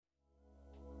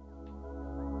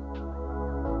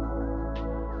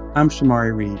I'm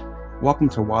Shamari Reed. Welcome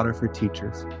to Water for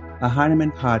Teachers, a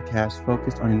Heinemann podcast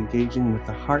focused on engaging with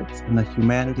the hearts and the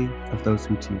humanity of those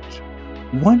who teach.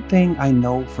 One thing I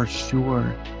know for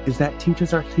sure is that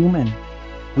teachers are human.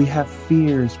 We have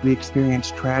fears, we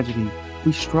experience tragedy,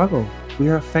 we struggle, we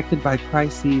are affected by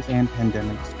crises and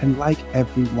pandemics, and like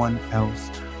everyone else,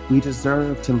 we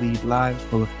deserve to lead lives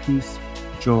full of peace,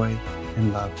 joy,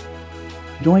 and love.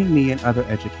 Join me and other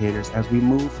educators as we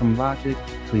move from logic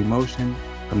to emotion,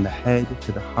 from the head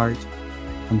to the heart,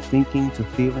 from thinking to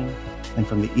feeling, and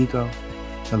from the ego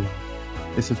to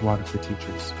love. This is Water for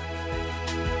Teachers.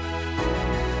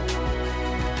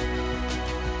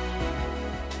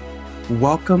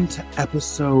 Welcome to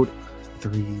episode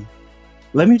 3.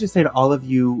 Let me just say to all of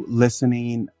you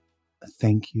listening,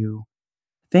 thank you.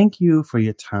 Thank you for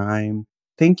your time.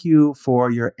 Thank you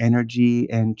for your energy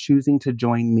and choosing to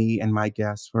join me and my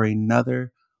guests for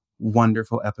another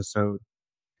wonderful episode.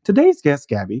 Today's guest,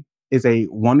 Gabby, is a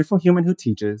wonderful human who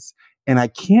teaches, and I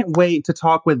can't wait to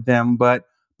talk with them. But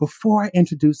before I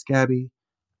introduce Gabby,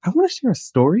 I want to share a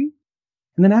story.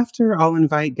 And then after, I'll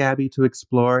invite Gabby to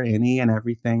explore any and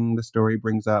everything the story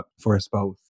brings up for us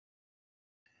both.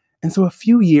 And so a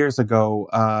few years ago,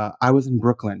 I was in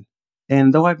Brooklyn.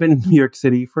 And though I've been in New York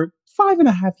City for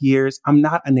 5.5 years, I'm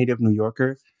not a native New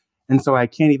Yorker. And so I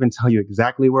can't even tell you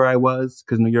exactly where I was,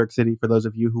 because New York City, for those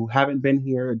of you who haven't been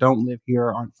here, don't live here,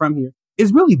 or aren't from here,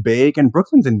 is really big and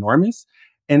Brooklyn's enormous.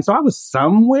 And so I was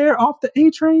somewhere off the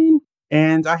A train,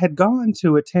 and I had gone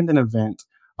to attend an event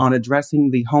on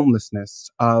addressing the homelessness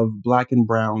of Black and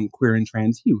brown, queer and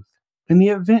trans youth. And the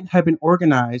event had been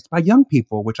organized by young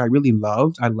people, which I really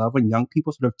loved. I love when young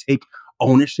people sort of take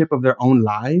ownership of their own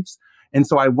lives. And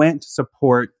so I went to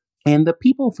support, and the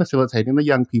people facilitating, the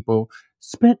young people,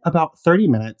 spent about 30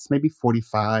 minutes, maybe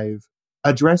 45,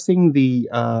 addressing the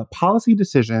policy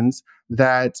decisions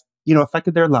that,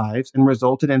 affected their lives and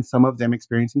resulted in some of them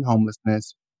experiencing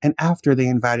homelessness. And after, they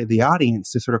invited the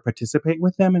audience to sort of participate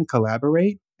with them and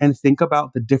collaborate and think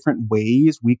about the different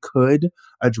ways we could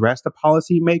address the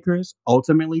policymakers,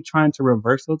 ultimately trying to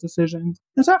reverse those decisions.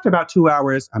 And so after about 2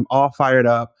 hours, I'm all fired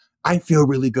up. I feel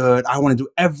really good. I want to do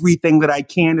everything that I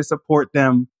can to support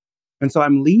them. And so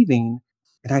I'm leaving,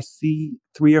 and I see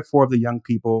 3 or 4 of the young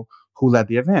people who led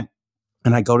the event.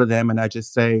 And I go to them and I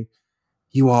just say,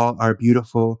 "You all are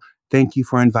beautiful. Thank you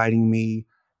for inviting me.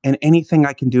 And anything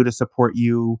I can do to support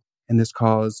you in this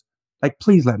cause,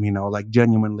 please let me know,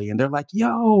 genuinely." And they're like,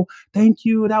 "Yo, thank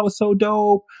you. That was so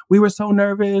dope. We were so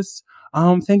nervous.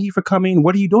 Thank you for coming.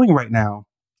 What are you doing right now?"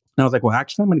 And I was like, "Well,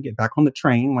 actually, I'm going to get back on the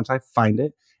train once I find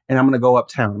it. And I'm going to go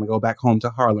uptown. I'm going to go back home to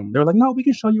Harlem." They were like, "No, we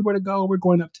can show you where to go. We're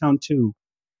going uptown too."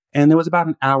 And there was about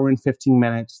an hour and 15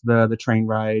 minutes, the train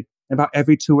ride. About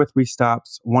every 2 or 3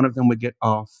 stops, one of them would get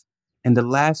off. And the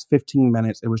last 15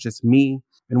 minutes, it was just me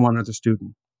and one other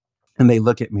student. And they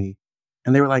look at me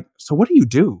and they were like, "So what do you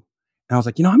do?" And I was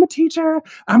like, "I'm a teacher.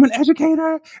 I'm an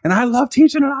educator. And I love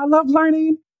teaching and I love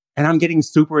learning." And I'm getting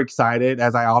super excited,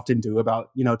 as I often do,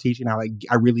 about, teaching.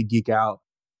 I really geek out.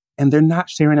 And they're not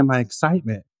sharing in my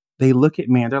excitement. They look at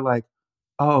me and they're like,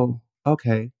 "Oh,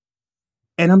 okay."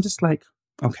 And I'm just like,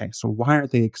 "Okay, so why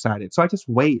aren't they excited?" So I just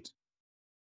wait.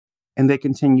 And they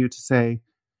continue to say,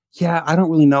 "Yeah, I don't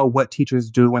really know what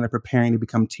teachers do when they're preparing to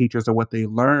become teachers or what they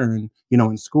learn,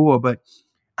 in school. But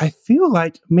I feel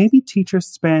like maybe teachers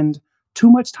spend too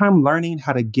much time learning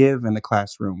how to give in the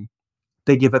classroom.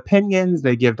 They give opinions,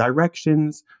 they give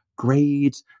directions,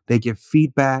 grades, they give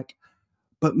feedback.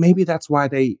 But maybe that's why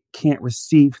they can't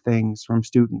receive things from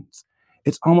students.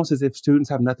 It's almost as if students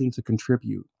have nothing to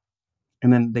contribute."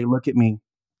 And then they look at me,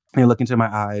 they look into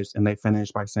my eyes, and they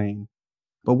finish by saying,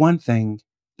 "But one thing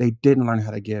they didn't learn how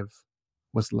to give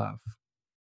was love."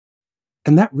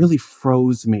 And that really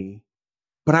froze me.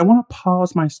 But I want to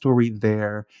pause my story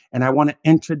there, and I want to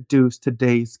introduce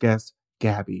today's guest,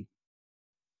 Gabby.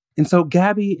 And so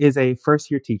Gabby is a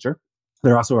first-year teacher.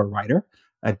 They're also a writer,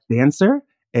 a dancer,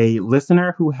 a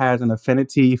listener who has an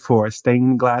affinity for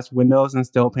stained glass windows and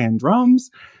steel pan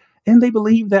drums. And they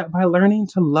believe that by learning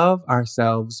to love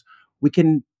ourselves, we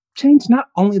can change not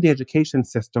only the education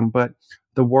system, but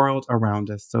the world around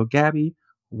us. So Gabby,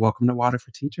 welcome to Water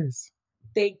for Teachers.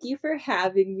 Thank you for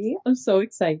having me. I'm so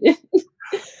excited.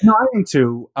 No, I am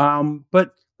too.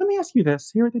 But let me ask you this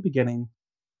here at the beginning.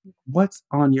 What's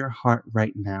on your heart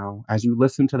right now as you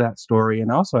listen to that story,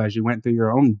 and also as you went through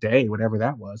your own day, whatever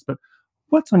that was? But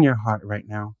what's on your heart right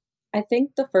now? I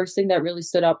think the first thing that really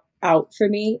stood up out for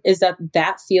me is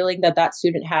that feeling that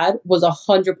student had was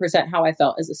 100% how I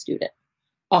felt as a student.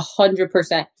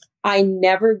 100%. I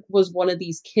never was one of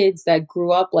these kids that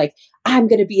grew up like, "I'm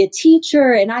going to be a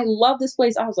teacher and I love this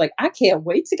place." I was like, "I can't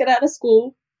wait to get out of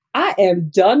school. I am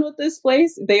done with this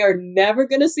place. They are never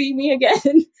going to see me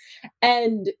again.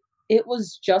 And it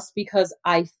was just because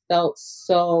I felt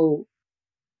so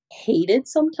hated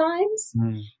sometimes.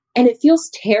 Mm, And it feels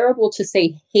terrible to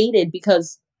say hated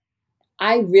because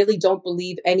I really don't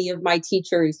believe any of my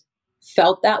teachers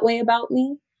felt that way about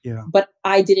me, yeah. but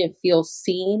I didn't feel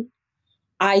seen.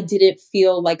 I didn't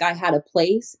feel like I had a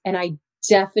place, and I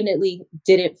definitely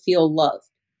didn't feel loved.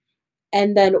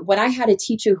 And then when I had a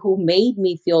teacher who made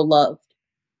me feel loved,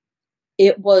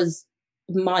 it was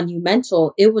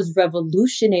monumental. It was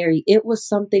revolutionary. It was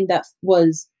something that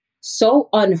was so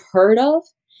unheard of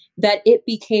that it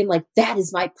became like, that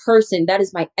is my person. That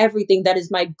is my everything. That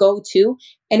is my go to.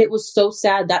 And it was so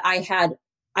sad that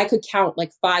I could count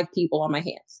like 5 people on my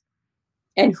hands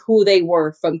and who they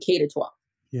were from K to 12,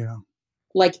 Yeah.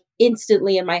 like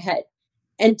instantly in my head.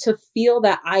 And to feel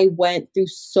that I went through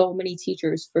so many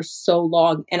teachers for so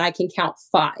long and I can count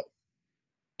 5.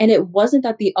 And it wasn't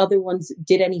that the other ones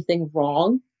did anything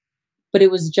wrong, but it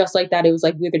was just like that. It was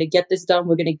like, we're going to get this done.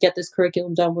 We're going to get this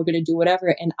curriculum done. We're going to do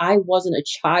whatever. And I wasn't a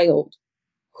child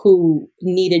who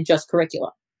needed just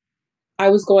curriculum. I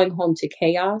was going home to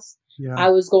chaos. Yeah. I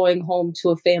was going home to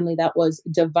a family that was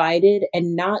divided,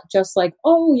 and not just like,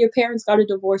 oh, your parents got a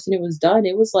divorce and it was done.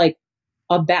 It was like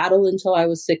a battle until I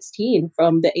was 16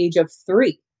 from the age of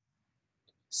 3.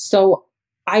 So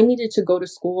I needed to go to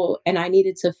school and I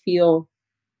needed to feel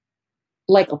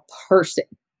like a person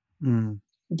Mm,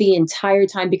 the entire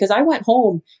time, because I went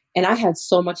home and I had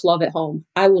so much love at home.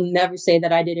 I will never say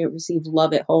that I didn't receive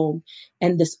love at home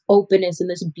and this openness and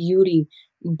this beauty,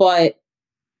 but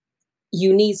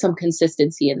you need some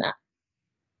consistency in that.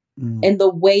 mm, And the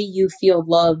way you feel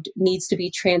loved needs to be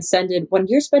transcended. When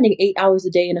you're spending 8 hours a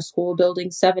day in a school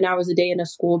building, 7 hours a day in a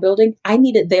school building, I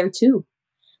need it there too.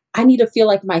 I need to feel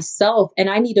like myself, and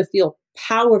I need to feel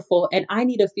powerful, and I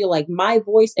need to feel like my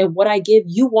voice and what I give,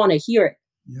 you want to hear it.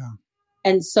 yeah.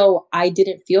 And so I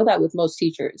didn't feel that with most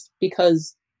teachers,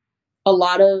 because a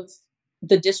lot of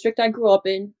the district I grew up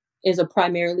in is a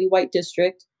primarily white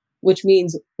district, which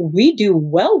means we do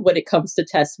well when it comes to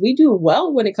tests. We do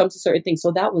well when it comes to certain things.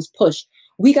 So that was pushed.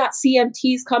 We got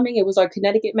CMTs coming. It was our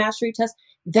Connecticut Mastery Test.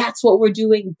 That's what we're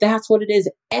doing. That's what it is.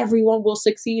 Everyone will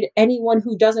succeed. Anyone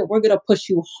who doesn't, we're going to push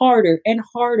you harder and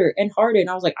harder and harder. And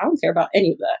I was like, I don't care about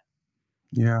any of that.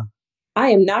 Yeah. I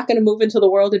am not going to move into the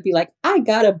world and be like, I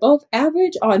got above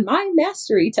average on my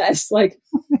mastery test. Like,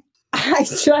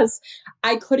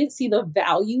 I couldn't see the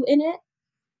value in it.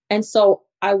 And so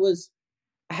I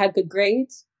had good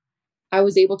grades. I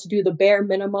was able to do the bare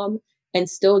minimum and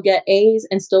still get A's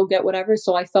and still get whatever.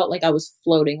 So I felt like I was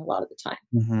floating a lot of the time.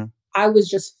 Hmm. I was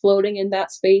just floating in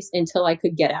that space until I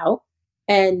could get out.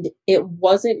 And it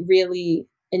wasn't really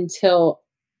until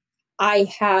I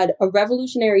had a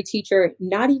revolutionary teacher,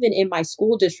 not even in my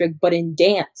school district, but in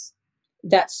dance,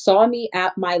 that saw me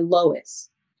at my lowest.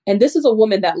 And this is a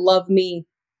woman that loved me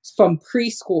from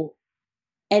preschool.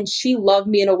 And she loved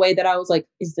me in a way that I was like,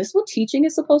 is this what teaching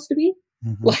is supposed to be?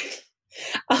 Hmm. Like,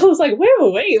 I was like,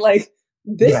 wait, like,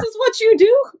 this Yeah. is what you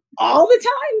do all the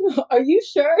time? Are you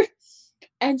sure?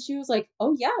 And she was like,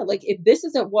 oh, yeah, like, if this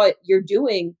isn't what you're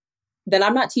doing, then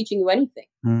I'm not teaching you anything.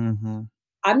 Hmm.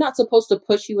 I'm not supposed to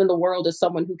push you in the world as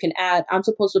someone who can add. I'm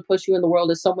supposed to push you in the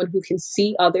world as someone who can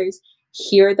see others,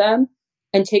 hear them,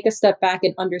 and take a step back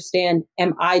and understand,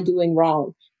 am I doing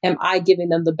wrong? Am I giving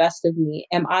them the best of me?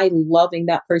 Am I loving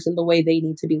that person the way they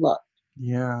need to be loved?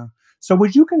 Yeah. So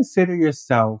would you consider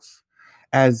yourself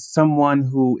as someone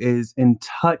who is in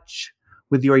touch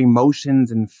with your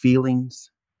emotions and feelings?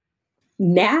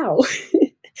 Now,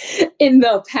 in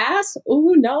the past,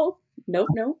 oh, no, nope,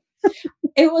 no.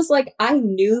 It was like I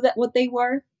knew that what they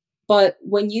were, but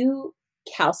when you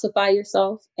calcify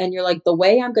yourself and you're like, the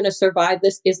way I'm going to survive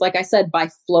this is, like I said, by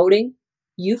floating.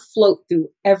 You float through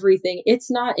everything.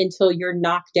 It's not until you're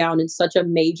knocked down in such a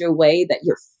major way that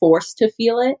you're forced to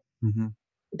feel it Hmm.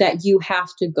 that you have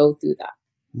to go through that.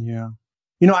 Yeah.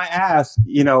 I ask,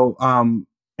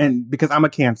 and because I'm a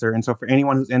Cancer, and so for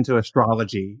anyone who's into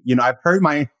astrology, I've heard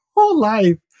my whole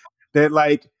life that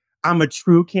like I'm a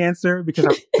true Cancer because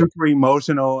I'm super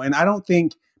emotional, and I don't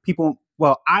think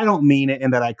I don't mean it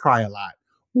in that I cry a lot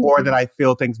or that Mhm. I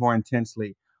feel things more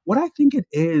intensely. What I think it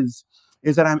is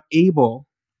that I'm able,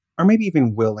 or maybe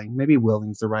even willing, maybe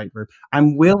willing is the right word.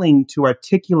 I'm willing to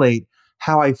articulate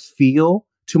how I feel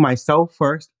to myself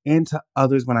first and to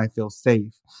others when I feel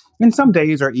safe. And some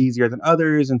days are easier than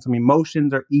others, and some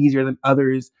emotions are easier than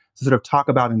others to sort of talk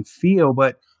about and feel.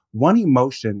 But one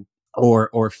emotion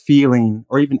or feeling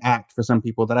or even act for some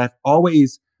people that I've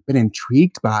always been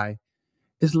intrigued by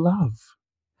is love.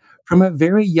 From a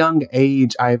very young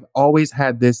age, I've always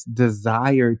had this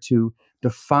desire to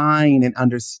define and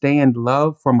understand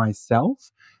love for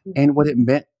myself and what it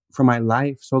meant for my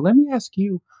life. So let me ask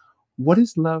you, what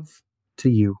is love to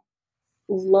you?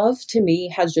 Love to me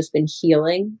has just been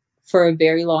healing for a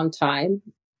very long time.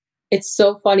 It's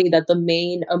so funny that the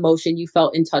main emotion you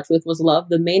felt in touch with was love.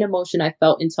 The main emotion I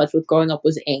felt in touch with growing up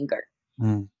was anger.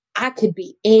 Mm, I could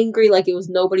be angry like it was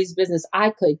nobody's business.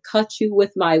 I could cut you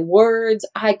with my words.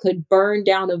 I could burn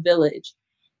down a village.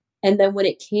 And then when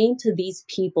it came to these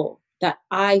people that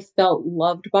I felt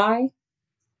loved by,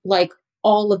 like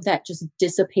all of that just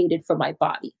dissipated from my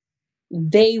body.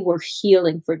 They were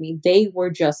healing for me. They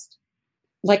were just,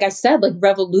 like I said, like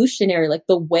revolutionary. Like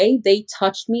the way they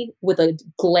touched me with a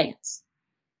glance.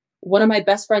 One of my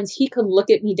best friends, he could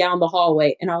look at me down the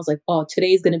hallway and I was like, oh,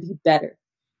 today's going to be better.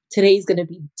 Today's going to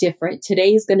be different.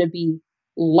 Today's going to be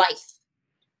life.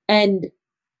 And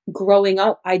growing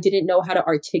up, I didn't know how to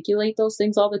articulate those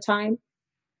things all the time.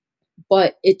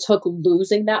 But it took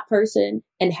losing that person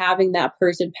and having that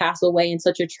person pass away in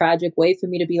such a tragic way for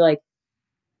me to be like,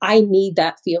 I need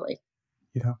that feeling.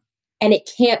 yeah. And it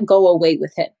can't go away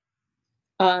with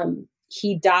him.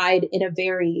 He died in a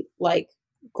very like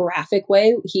graphic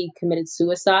way. He committed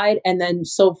suicide. And then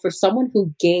so for someone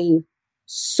who gave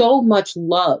so much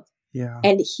love Yeah.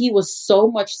 and he was so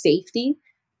much safety,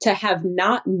 to have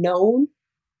not known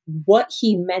what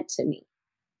he meant to me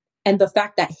and the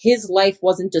fact that his life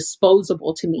wasn't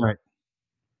disposable to me Right.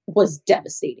 was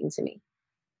devastating to me.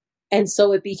 And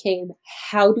so it became,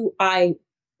 how do I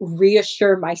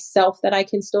reassure myself that I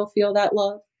can still feel that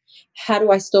love? How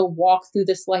do I still walk through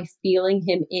this life feeling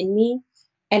him in me?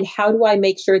 And how do I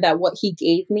make sure that what he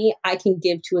gave me, I can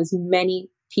give to as many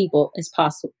people as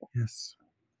possible? Yes.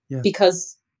 Yes.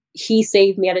 Because he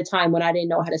saved me at a time when I didn't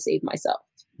know how to save myself.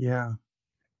 Yeah.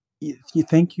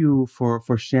 Thank you for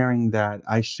sharing that.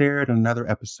 I shared another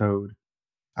episode.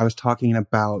 I was talking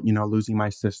about, losing my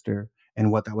sister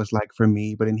and what that was like for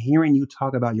me. But in hearing you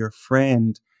talk about your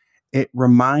friend, it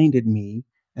reminded me,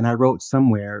 and I wrote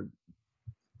somewhere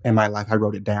in my life, I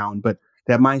wrote it down, but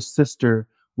that my sister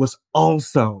was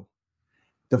also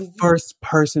the Mhm. first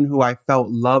person who I felt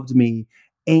loved me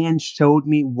and showed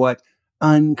me what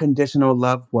unconditional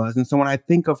love was. And so when I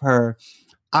think of her,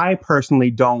 I personally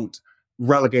don't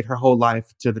relegate her whole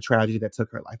life to the tragedy that took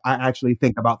her life. I actually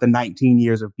think about the 19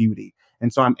 years of beauty.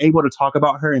 And so I'm able to talk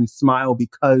about her and smile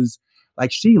because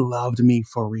like she loved me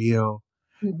for real.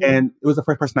 Mhm. And it was the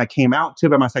first person I came out to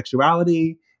about my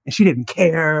sexuality, and she didn't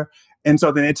care. And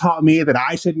so then it taught me that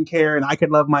I shouldn't care and I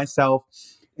could love myself.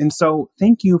 And so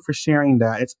thank you for sharing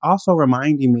that. It's also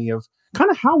reminding me of kind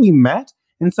of how we met.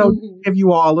 And so to Mhm. give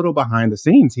you all a little behind the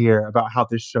scenes here about how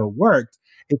this show worked.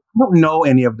 If you don't know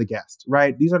any of the guests,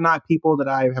 right? These are not people that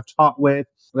I have taught with,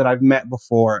 that I've met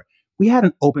before. We had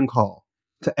an open call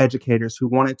to educators who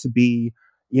wanted to be,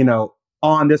 you know,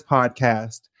 on this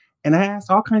podcast. And I asked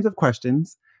all kinds of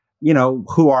questions.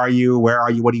 Who are you? Where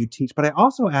are you? What do you teach? But I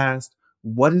also asked,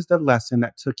 what is the lesson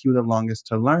that took you the longest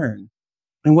to learn?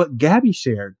 And what Gabby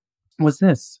shared was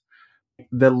this.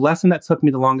 The lesson that took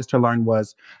me the longest to learn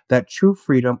was that true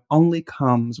freedom only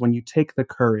comes when you take the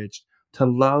courage to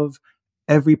love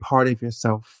every part of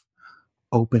yourself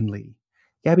openly.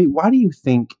 Gabby, why do you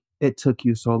think it took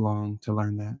you so long to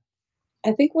learn that?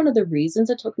 I think one of the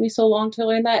reasons it took me so long to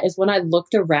learn that is when I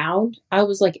looked around, I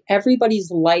was like,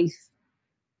 everybody's life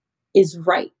is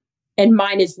right and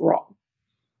mine is wrong.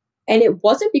 And it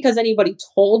wasn't because anybody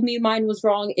told me mine was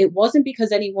wrong. It wasn't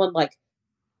because anyone like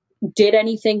did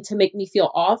anything to make me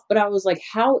feel off, but I was like,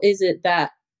 how is it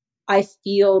that I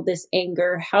feel this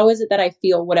anger? How is it that I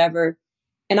feel whatever?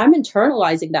 And I'm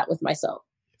internalizing that with myself.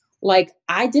 Like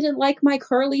I didn't like my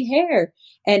curly hair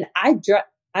and I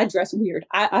dress weird.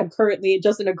 I'm currently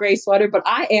just in a gray sweater, but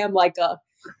I am like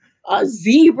a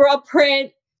zebra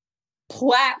print,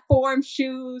 platform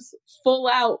shoes, full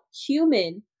out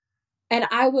human. And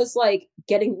I was like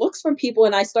getting looks from people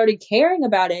and I started caring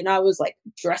about it. And I was like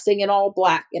dressing in all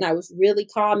black and I was really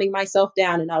calming myself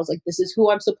down. And I was like, this is who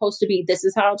I'm supposed to be. This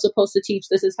is how I'm supposed to teach.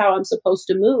 This is how I'm supposed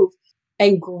to move.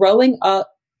 And growing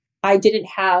up, I didn't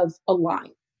have a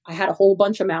line. I had a whole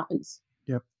bunch of mountains.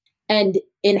 Yep. And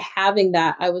in having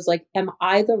that, I was like, am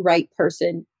I the right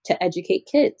person to educate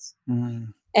kids?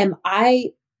 Mm, Am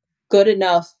I good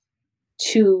enough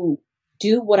to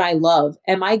do what I love?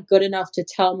 Am I good enough to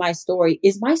tell my story?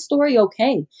 Is my story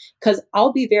okay? Because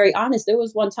I'll be very honest. There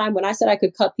was one time when I said I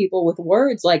could cut people with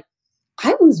words, like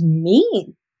I was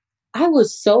mean. I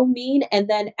was so mean. And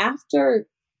then after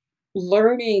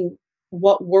learning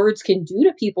what words can do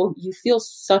to people, you feel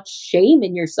such shame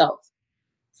in yourself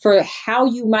for how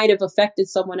you might have affected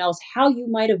someone else, how you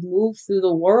might have moved through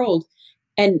the world.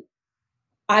 And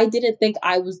I didn't think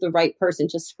I was the right person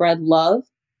to spread love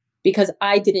because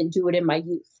I didn't do it in my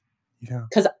youth, Yeah.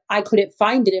 because I couldn't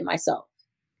find it in myself.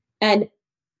 And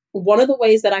one of the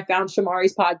ways that I found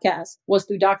Shamari's podcast was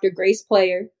through Dr. Grace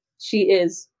Player. She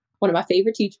is one of my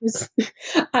favorite teachers.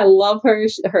 I love her,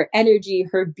 her energy,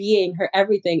 her being, her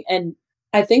everything. And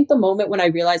I think the moment when I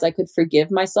realized I could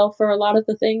forgive myself for a lot of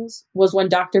the things was when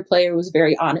Dr. Player was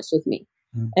very honest with me.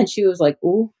 And she was like,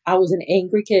 "Ooh, I was an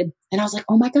angry kid." And I was like,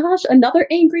 "Oh my gosh, another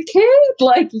angry kid."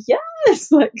 Like,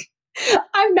 yes, like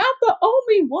I'm not the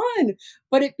only one.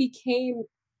 But it became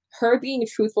her being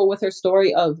truthful with her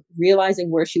story of realizing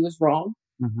where she was wrong,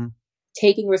 Mm-hmm.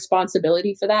 taking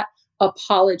responsibility for that,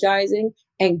 apologizing,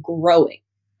 and growing.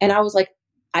 And I was like,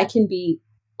 I can be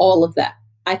all of that.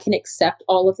 I can accept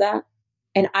all of that.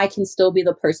 And I can still be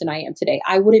the person I am today.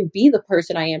 I wouldn't be the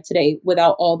person I am today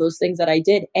without all those things that I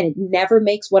did. And it never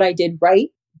makes what I did right.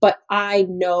 But I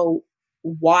know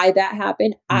why that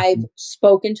happened. Mm-hmm. I've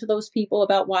spoken to those people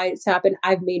about why it's happened.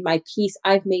 I've made my peace.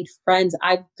 I've made friends.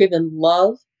 I've given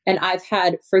love. And I've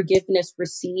had forgiveness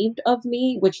received of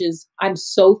me, which is, I'm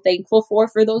so thankful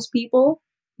for those people.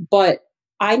 But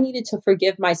I needed to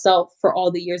forgive myself for all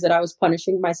the years that I was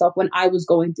punishing myself when I was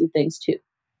going through things too.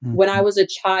 When I was a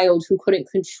child who couldn't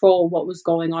control what was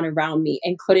going on around me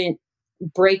and couldn't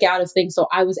break out of things. So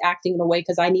I was acting in a way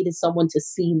because I needed someone to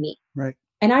see me. Right.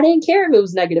 And I didn't care if it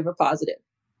was negative or positive.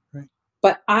 Right.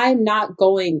 But I'm not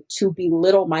going to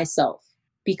belittle myself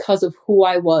because of who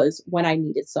I was when I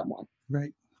needed someone.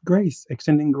 Right. Grace,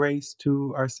 extending grace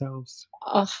to ourselves.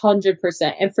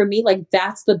 100%. And for me, like,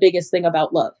 that's the biggest thing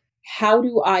about love. How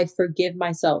do I forgive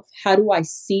myself? How do I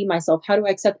see myself? How do I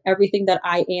accept everything that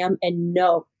I am and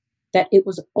know that it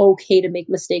was okay to make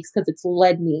mistakes because it's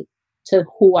led me to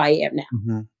who I am now?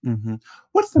 Mm-hmm. Mm-hmm.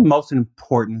 What's the most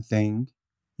important thing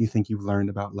you think you've learned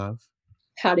about love?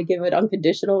 How to give it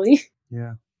unconditionally.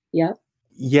 Yeah. Yeah.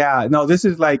 Yeah. No, this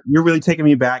is like, you're really taking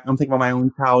me back. I'm thinking about my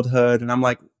own childhood, and I'm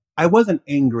like, I wasn't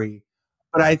angry,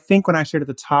 but I think when I shared at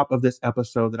the top of this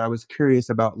episode that I was curious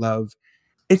about love,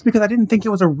 it's because I didn't think it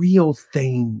was a real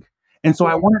thing. And so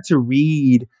I Yeah. wanted to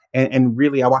read, and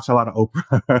really, I watched a lot of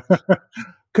Oprah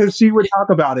because she would talk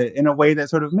about it in a way that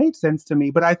sort of made sense to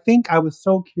me. But I think I was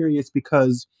so curious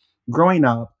because growing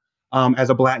up as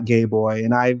a Black gay boy,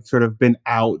 and I've sort of been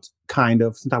out kind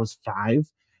of since I was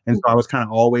 5. And so I was kind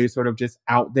of always sort of just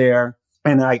out there.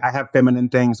 And I have feminine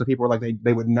things, so people were like,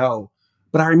 they would know.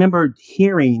 But I remember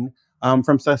hearing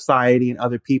from society and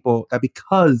other people that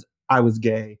because I was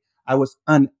gay, I was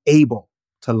unable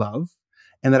to love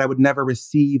and that I would never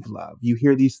receive love. You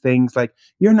hear these things like,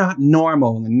 you're not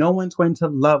normal and no one's going to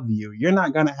love you. You're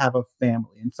not going to have a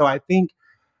family. And so I think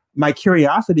my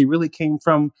curiosity really came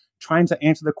from trying to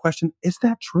answer the question, is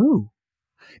that true?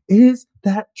 Is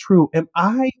that true? Am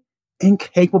I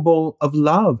incapable of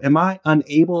love? Am I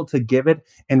unable to give it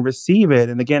and receive it?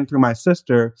 And again, through my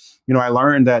sister, I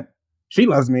learned that she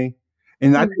loves me.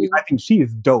 And Mm-hmm. I think she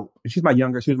is dope. She was my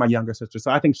younger sister.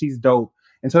 So I think she's dope.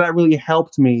 And so that really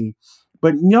helped me.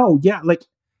 But no, yeah, like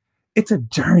it's a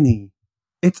journey.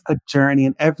 It's a journey.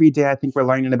 And every day I think we're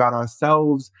learning about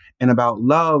ourselves and about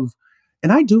love.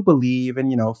 And I do believe,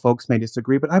 and folks may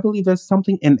disagree, but I believe there's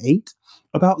something innate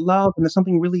about love and there's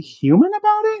something really human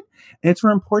about it. And it's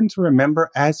very important to remember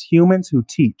as humans who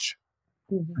teach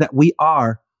Mm-hmm. that we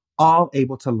are all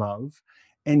able to love.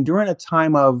 And during a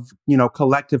time of,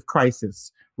 collective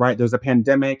crisis, right? There's a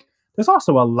pandemic. There's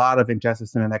also a lot of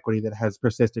injustice and inequity that has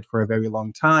persisted for a very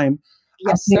long time. I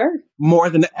Yes, think sir.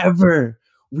 more than ever,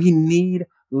 we need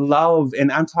love.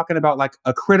 And I'm talking about like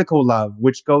a critical love,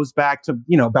 which goes back to,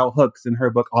 Bell Hooks in her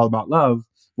book, All About Love,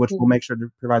 which we'll Mm-hmm. make sure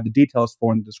to provide the details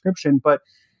for in the description. But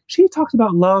she talks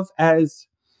about love as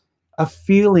a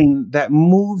feeling that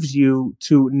moves you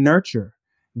to nurture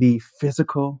the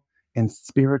physical and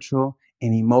spiritual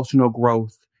and emotional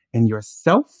growth in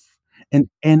yourself and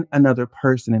in another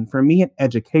person. And for me in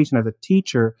education as a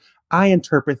teacher, I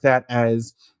interpret that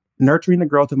as nurturing the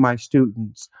growth of my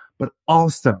students, but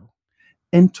also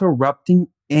interrupting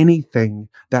anything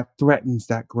that threatens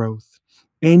that growth,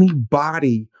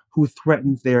 anybody who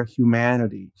threatens their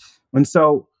humanity. And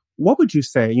so, what would you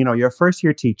say, your first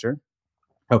year teacher?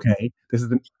 Okay, this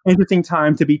is an interesting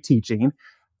time to be teaching.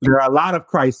 There are a lot of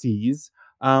crises.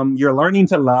 You're learning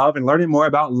to love and learning more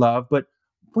about love, but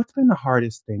what's been the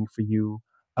hardest thing for you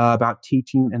about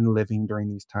teaching and living during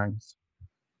these times?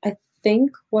 I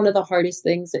think one of the hardest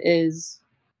things is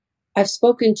I've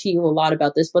spoken to you a lot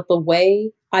about this, but the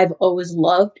way I've always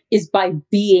loved is by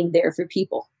being there for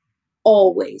people.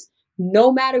 Always.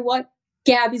 No matter what,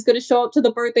 Gabby's going to show up to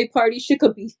the birthday party. She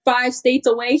could be 5 states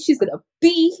away. She's going to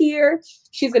be here.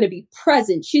 She's going to be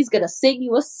present. She's going to sing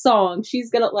you a song. She's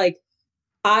going to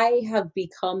I have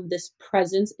become this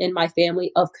presence in my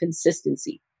family of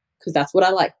consistency because that's what I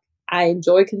like. I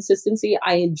enjoy consistency.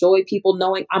 I enjoy people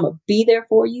knowing I'm going to be there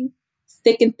for you,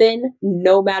 thick and thin,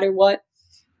 no matter what.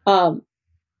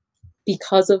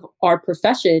 Because of our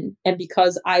profession and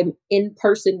because I'm in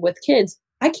person with kids,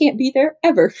 I can't be there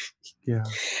ever. Yeah.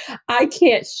 I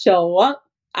can't show up.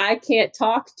 I can't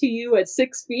talk to you at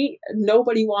 6 feet.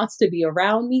 Nobody wants to be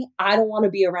around me. I don't want to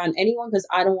be around anyone because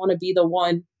I don't want to be the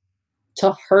one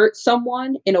to hurt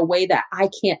someone in a way that I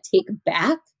can't take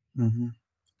back. Mm-hmm.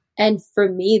 And for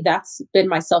me, that's been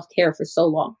my self-care for so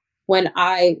long. When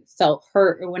I felt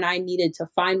hurt or when I needed to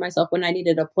find myself, when I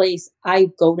needed a place, I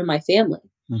go to my family.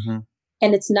 Mm-hmm.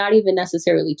 And it's not even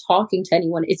necessarily talking to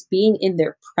anyone. It's being in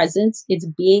their presence. It's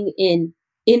being in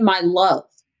my love.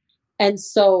 And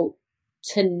so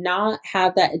to not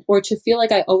have that or to feel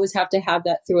like I always have to have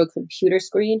that through a computer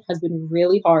screen has been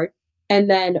really hard. And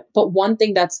then, but one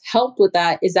thing that's helped with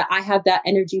that is that I have that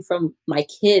energy from my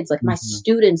kids, like my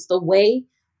students, the way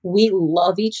we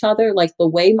love each other, like the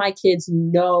way my kids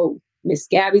know Miss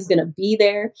Gabby's going to be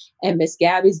there and Miss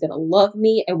Gabby's going to love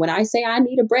me. And when I say I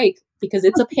need a break because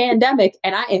it's a pandemic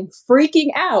and I am freaking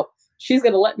out, she's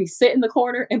going to let me sit in the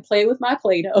corner and play with my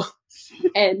Play-Doh.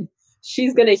 And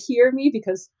she's going to hear me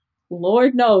because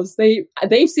Lord knows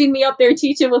they've seen me up there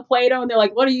teaching with Play-Doh and they're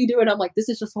like, what are you doing? I'm like, this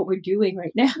is just what we're doing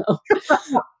right now.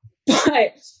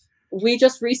 But we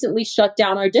just recently shut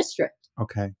down our district.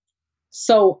 Okay.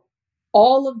 So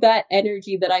all of that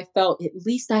energy that I felt, at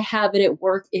least I have it at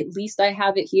work, at least I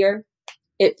have it here,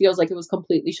 it feels like it was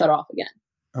completely shut off again.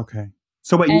 Okay.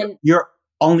 So wait, you're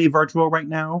only virtual right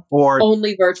now? Or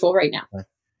only virtual right now. Okay.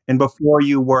 And before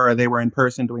they were in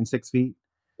person doing 6 feet?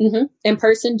 Mm-hmm. In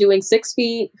person doing 6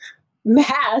 feet,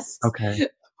 masks. Okay.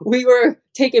 We were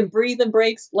taking breathing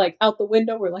breaks, like out the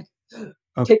window. We're like,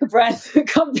 take a breath,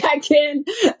 come back in.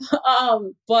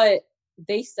 But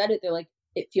they said it, they're like,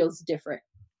 it feels different.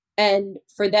 And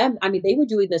for them, I mean, they were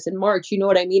doing this in March, you know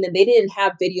what I mean? And they didn't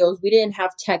have videos. We didn't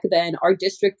have tech then. Our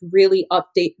district really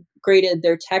upgraded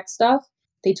their tech stuff.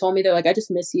 They told me, they're like, I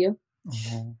just miss you.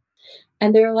 Mm-hmm.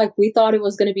 And they're like, we thought it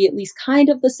was going to be at least kind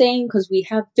of the same because we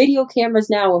have video cameras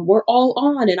now and we're all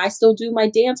on and I still do my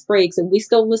dance breaks and we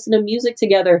still listen to music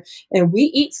together and we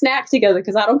eat snack together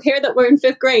because I don't care that we're in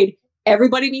 5th grade.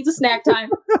 Everybody needs a snack time.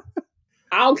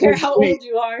 I don't care how old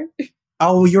you are.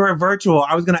 Oh, you're a virtual.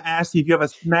 I was going to ask you if you have a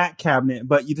snack cabinet,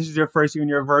 but this is your first year and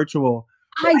you're virtual.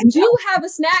 I do have a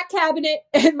snack cabinet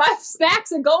and my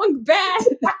snacks are going bad.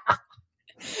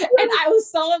 And I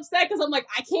was so upset because I'm like,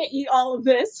 I can't eat all of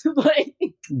this.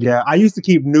 Yeah, I used to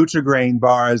keep Nutri-Grain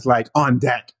bars on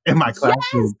deck in my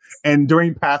classroom. Yes! And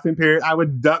during passing period, I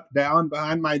would duck down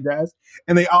behind my desk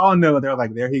and they all know. They're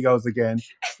like, there he goes again.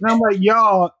 And I'm like,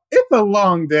 y'all, it's a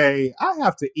long day. I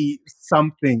have to eat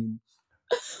something.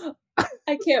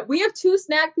 I can't. We have 2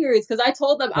 snack periods because I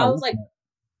told them, I was like,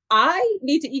 I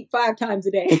need to eat 5 times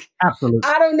a day. Absolutely.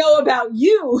 I don't know about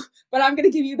you, but I'm going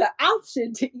to give you the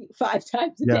option to eat 5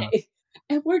 times a day.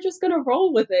 And we're just going to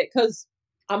roll with it because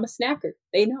I'm a snacker.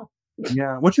 They know.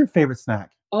 Yeah. What's your favorite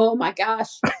snack? Oh my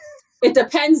gosh. It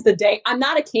depends the day. I'm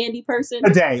not a candy person.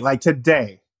 Today.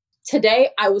 Today,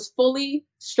 I was fully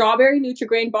strawberry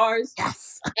Nutri-Grain bars.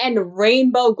 Yes. And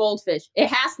rainbow goldfish. It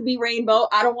has to be rainbow.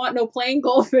 I don't want no plain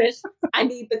goldfish. I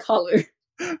need the color.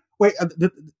 Wait,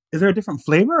 is there a different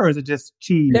flavor or is it just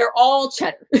cheese? They're all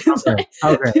cheddar.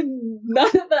 Okay. None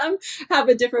of them have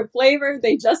a different flavor.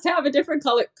 They just have a different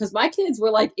color. Because my kids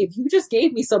were like, if you just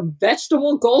gave me some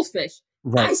vegetable goldfish,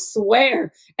 I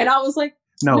swear. And I was like,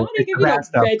 no, it's the bad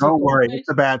stuff. Don't worry. It's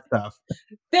the bad stuff.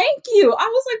 Thank you. I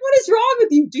was like, what is wrong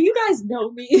with you? Do you guys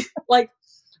know me?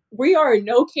 We are a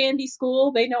no candy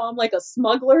school. They know I'm like a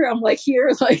smuggler. I'm like, here,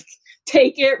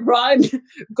 take it, run,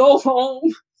 go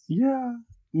home. Yeah.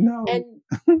 No. And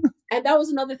that was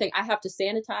another thing. I have to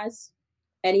sanitize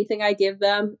anything I give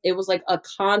them. It was like a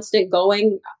constant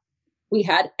going. We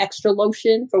had extra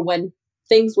lotion for when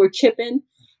things were chipping.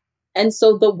 And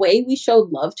so the way we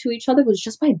showed love to each other was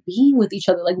just by being with each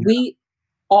other. We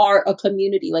are a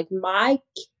community. My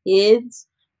kids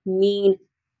mean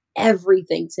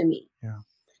everything to me. Yeah.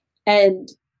 And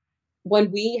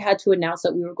when we had to announce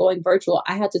that we were going virtual,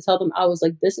 I had to tell them, I was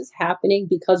like, this is happening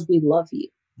because we love you.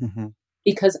 Mm-hmm.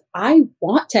 Because I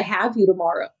want to have you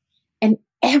tomorrow. And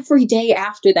every day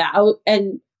after that,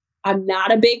 and I'm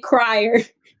not a big crier.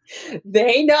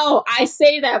 They know I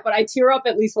say that, but I tear up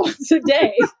at least once a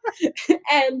day.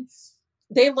 And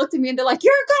they looked at me and they're like,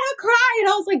 "You're gonna cry." And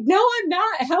I was like, "No, I'm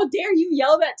not. How dare you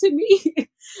yell that to me?"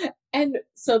 And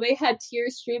so they had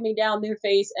tears streaming down their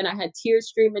face and I had tears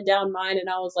streaming down mine. And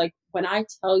I was like, when I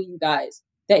tell you guys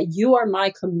that you are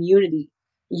my community,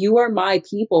 you are my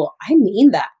people, I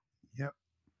mean that. Yep.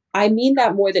 I mean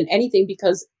that more than anything,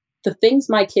 because the things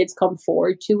my kids come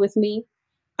forward to with me,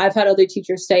 I've had other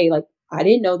teachers say, like, I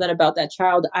didn't know that about that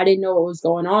child. I didn't know what was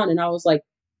going on. And I was like,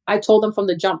 I told them from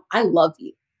the jump, I love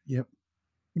you. Yep.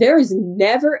 There is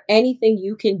never anything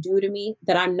you can do to me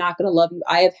that I'm not going to love you.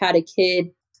 I have had a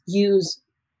kid use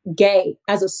gay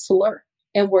as a slur.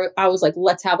 And I was like,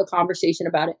 let's have a conversation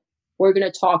about it. We're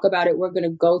going to talk about it. We're going to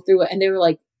go through it. And they were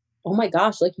like, oh my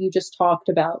gosh, like you just talked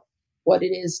about what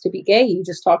it is to be gay. You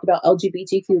just talked about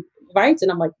LGBTQ rights.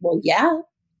 And I'm like, well, yeah,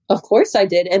 of course I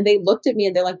did. And they looked at me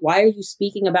and they're like, why are you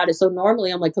speaking about it so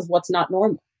normally? I'm like, because what's not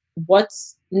normal?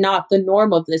 What's not the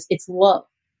norm of this? It's love.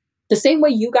 The same way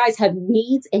you guys have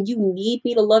needs and you need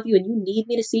me to love you and you need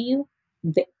me to see you,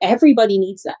 everybody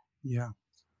needs that. Yeah.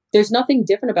 There's nothing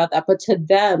different about that. But to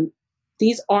them,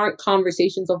 these aren't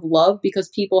conversations of love because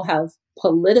people have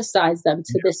politicized them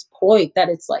to this point that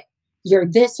it's like, you're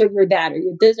this or you're that or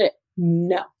you're this.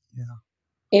 No. Yeah.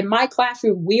 In my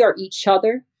classroom, we are each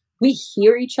other. We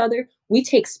hear each other. We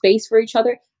take space for each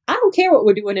other. I don't care what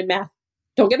we're doing in math.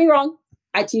 Don't get me wrong.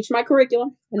 I teach my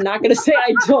curriculum. I'm not going to say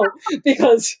I don't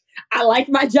because I like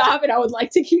my job and I would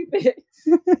like to keep it.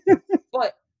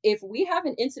 But if we have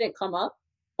an incident come up,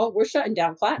 oh, we're shutting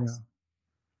down class. Yeah.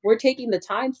 We're taking the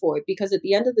time for it because at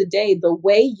the end of the day, the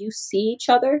way you see each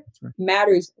other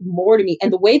matters more to me.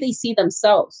 And the way they see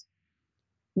themselves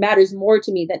matters more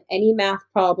to me than any math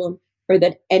problem or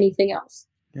than anything else.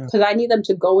 Because I need them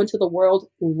to go into the world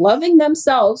loving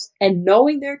themselves and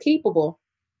knowing they're capable.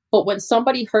 But when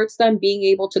somebody hurts them, being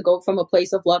able to go from a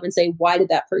place of love and say, why did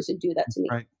that person do that to me?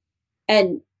 Right.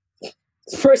 And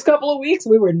first couple of weeks,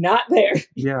 we were not there.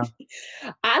 Yeah.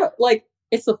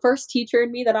 It's the first teacher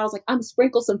in me that I was like, I'm gonna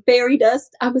sprinkle some fairy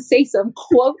dust. I'm gonna say some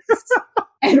quotes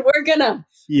and we're gonna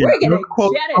get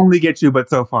it. Only get you, but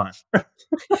so far.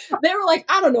 They were like,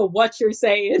 I don't know what you're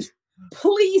saying.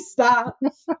 Please stop.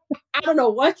 I don't know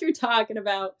what you're talking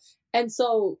about. And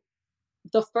so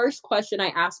the first question I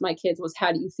asked my kids was,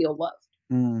 how do you feel loved?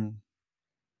 Mm.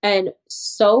 And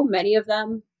so many of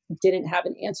them didn't have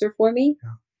an answer for me.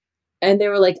 Yeah. And they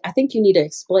were like, I think you need to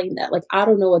explain that. Like, I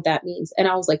don't know what that means. And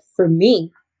I was like, for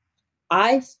me,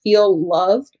 I feel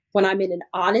loved when I'm in an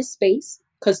honest space.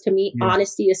 Because to me,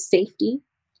 honesty is safety.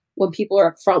 When people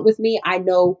are upfront with me, I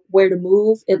know where to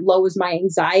move. It lowers my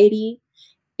anxiety.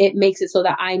 It makes it so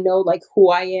that I know like who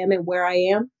I am and where I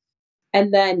am.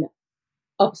 And then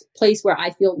a place where I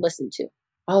feel listened to.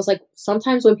 I was like,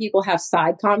 sometimes when people have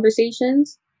side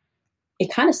conversations,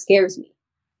 it kind of scares me.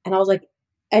 And I was like,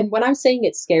 and when I'm saying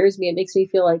it scares me, it makes me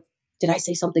feel like, did I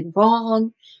say something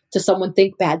wrong? Does someone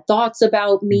think bad thoughts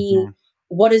about me? Mm-hmm.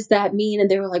 What does that mean? And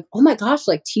they were like, oh my gosh,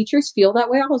 like teachers feel that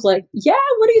way. I was like, yeah,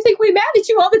 what do you think? We mad at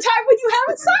you all the time when you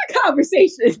have side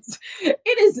conversations.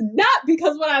 It is not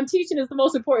because what I'm teaching is the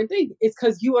most important thing. It's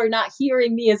because you are not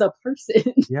hearing me as a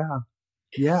person. Yeah.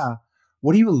 Yeah.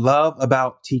 What do you love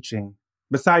about teaching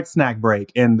besides snack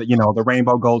break and the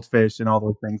rainbow goldfish and all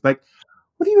those things? Like,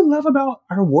 what do you love about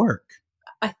our work?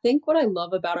 I think what I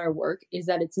love about our work is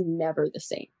that it's never the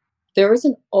same. There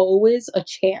isn't always a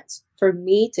chance for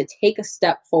me to take a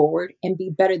step forward and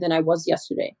be better than I was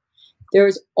yesterday. There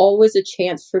is always a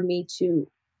chance for me to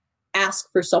ask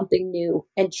for something new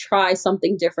and try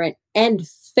something different and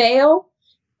fail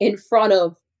in front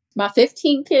of my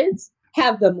 15 kids,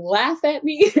 have them laugh at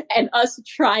me and us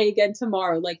try again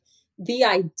tomorrow. Like the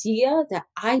idea that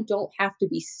I don't have to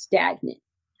be stagnant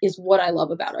is what I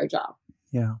love about our job.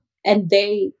 Yeah. And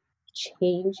they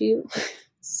change you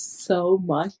so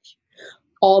much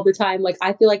all the time. Like,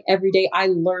 I feel like every day I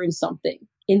learn something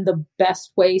in the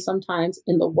best way sometimes,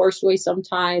 in the worst way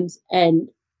sometimes. And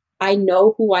I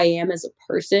know who I am as a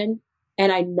person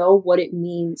and I know what it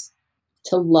means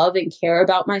to love and care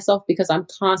about myself because I'm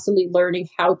constantly learning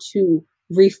how to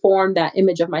reform that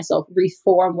image of myself,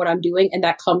 reform what I'm doing. And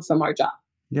that comes from our job.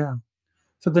 Yeah.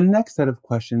 So the next set of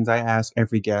questions I ask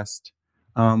every guest,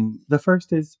 the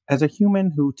first is, as a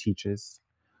human who teaches,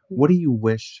 what do you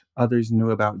wish others knew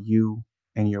about you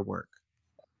and your work?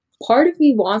 Part of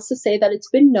me wants to say that it's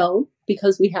been known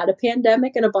because we had a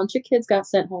pandemic and a bunch of kids got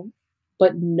sent home,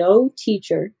 but no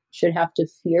teacher should have to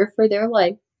fear for their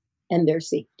life and their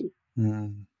safety.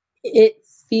 Mm. It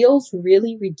feels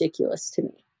really ridiculous to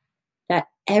me that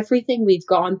everything we've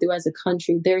gone through as a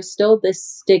country, there's still this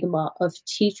stigma of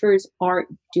teachers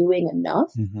aren't doing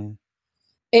enough. Mm-hmm.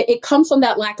 it comes from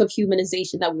that lack of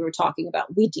humanization that we were talking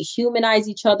about. We dehumanize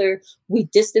each other. We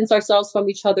distance ourselves from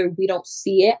each other. We don't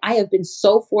see it. I have been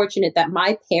so fortunate that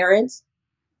my parents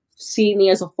see me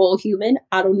as a full human.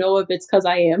 I don't know if it's because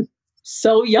I am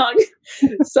so young.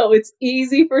 So it's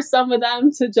easy for some of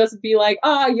them to just be like,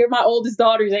 ah, oh, you're my oldest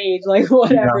daughter's age, like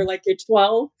whatever, Yeah. like you're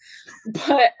 12.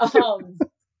 But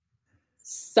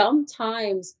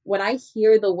sometimes when I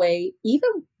hear the way, even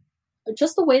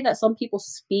just the way that some people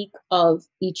speak of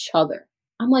each other,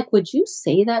 I'm like, would you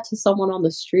say that to someone on the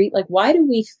street? Like, why do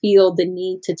we feel the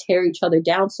need to tear each other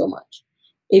down so much?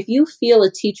 If you feel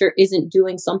a teacher isn't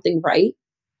doing something right,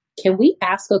 can we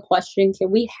ask a question?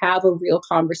 Can we have a real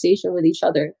conversation with each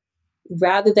other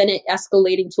rather than it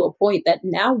escalating to a point that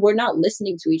now we're not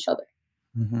listening to each other?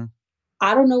 Mm-hmm.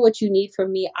 I don't know what you need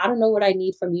from me. I don't know what I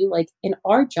need from you. Like in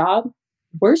our job,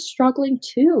 we're struggling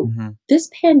too. Mm-hmm. This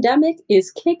pandemic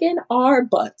is kicking our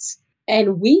butts.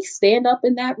 And we stand up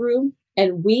in that room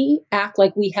and we act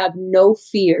like we have no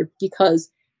fear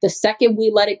because the second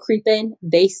we let it creep in,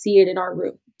 they see it in our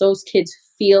room. Those kids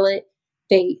feel it.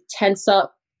 They tense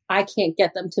up. I can't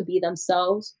get them to be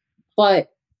themselves.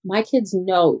 But my kids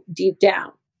know deep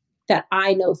down that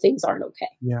I know things aren't okay.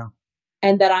 Yeah.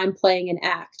 And that I'm playing an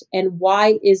act. And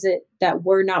why is it that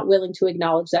we're not willing to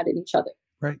acknowledge that in each other?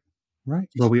 Right. Right.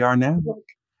 Well, we are now.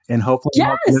 And hopefully yes!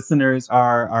 all the listeners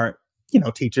are,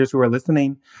 teachers who are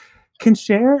listening can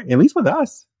share, at least with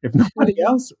us. If nobody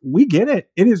else, we get it.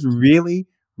 It is really,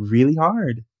 really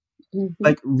hard. Mm-hmm.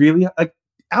 Like really, like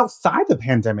outside the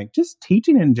pandemic, just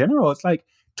teaching in general, it's like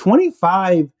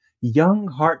 25 young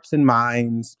hearts and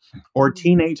minds or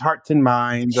teenage hearts and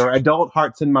minds or adult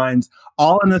hearts and minds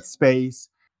all in a space.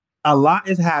 A lot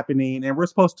is happening and we're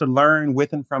supposed to learn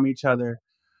with and from each other.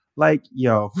 Like,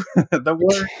 yo, the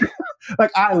word,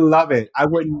 like, I love it. I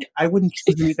wouldn't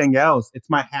choose anything else. It's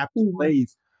my happy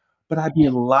place, but I'd be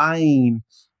lying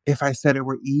if I said it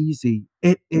were easy.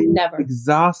 It is Never.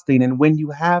 exhausting. And when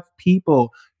you have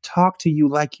people talk to you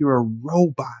like you're a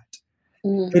robot,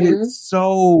 it is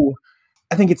so,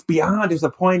 I think it's beyond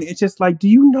disappointing. It's just like, do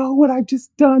you know what I've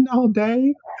just done all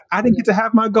day? I didn't get to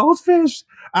have my goldfish.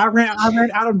 I ran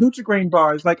out of Nutri-Grain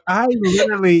bars. Like I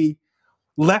literally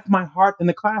left my heart in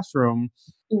the classroom.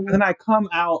 And then I come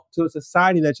out to a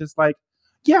society that's just like,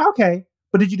 yeah, okay.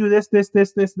 But did you do this?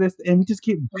 And we just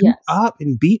get beat up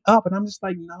and beat up. And I'm just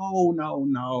like,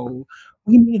 no.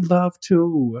 We need love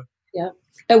too. Yeah.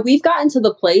 And we've gotten to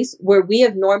the place where we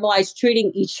have normalized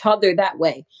treating each other that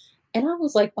way. And I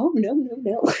was like, oh, no.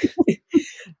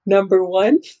 Number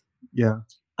one. Yeah.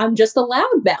 I'm just a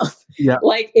loudmouth. Yeah.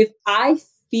 Like if I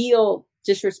feel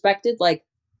disrespected, like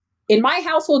in my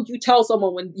household, you tell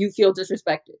someone when you feel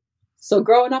disrespected. So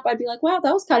growing up, I'd be like, wow,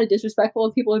 that was kind of disrespectful.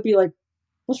 And people would be like,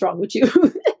 what's wrong with you? And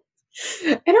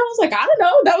I was like, I don't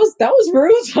know. That was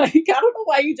rude. Like, I don't know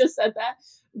why you just said that.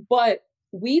 But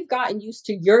we've gotten used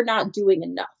to you're not doing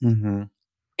enough. Mm-hmm.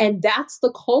 And that's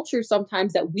the culture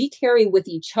sometimes that we carry with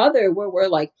each other where we're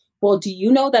like, well, do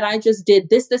you know that I just did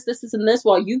this, and this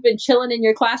while you've been chilling in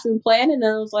your classroom playing? And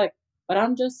I was like, but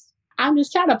I'm just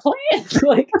trying to plan.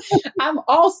 Like, I'm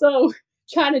also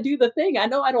trying to do the thing. I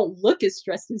know I don't look as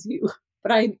stressed as you,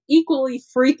 but I'm equally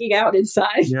freaking out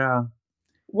inside. Yeah.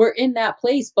 We're in that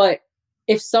place. But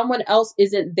if someone else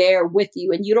isn't there with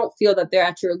you and you don't feel that they're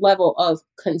at your level of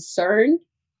concern,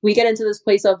 we get into this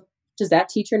place of, does that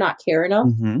teacher not care enough?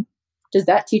 Mm-hmm. Does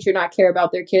that teacher not care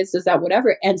about their kids? Does that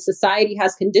whatever? And society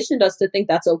has conditioned us to think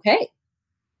that's okay.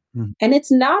 Mm-hmm. And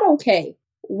it's not okay.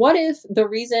 What if the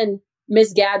reason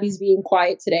Miss Gabby's being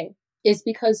quiet today is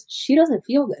because she doesn't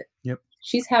feel good? Yep.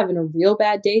 She's having a real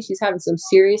bad day. She's having some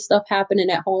serious stuff happening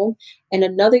at home. And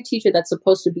another teacher that's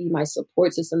supposed to be my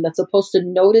support system, that's supposed to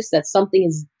notice that something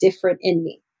is different in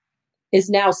me, is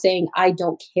now saying, I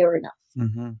don't care enough.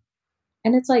 Mm-hmm.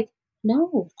 And it's like,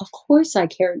 no, of course I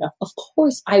care enough. Of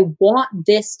course I want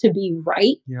this to be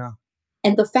right. Yeah.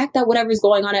 And the fact that whatever's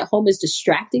going on at home is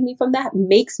distracting me from that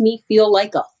makes me feel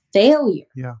like a failure.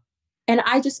 Yeah. And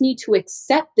I just need to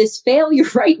accept this failure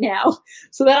right now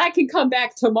so that I can come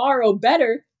back tomorrow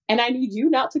better. And I need you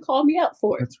not to call me up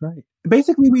for it. That's right.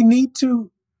 Basically, we need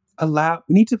to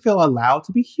feel allowed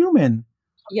to be human.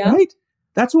 Yeah. Right?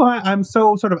 That's why I'm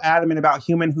so sort of adamant about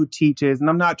human who teaches. And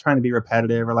I'm not trying to be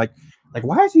repetitive or like,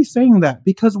 why is he saying that?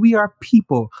 Because we are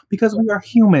people, because we are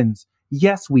humans.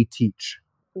 Yes, we teach,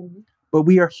 but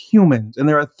we are humans. And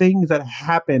there are things that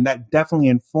happen that definitely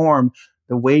inform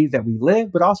the ways that we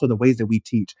live, but also the ways that we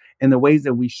teach and the ways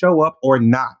that we show up or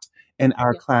not in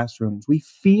our classrooms. We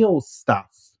feel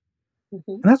stuff.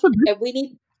 And that's what. And we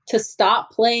need to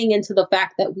stop playing into the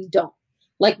fact that we don't.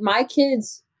 Like my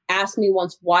kids asked me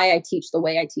once why I teach the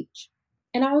way I teach.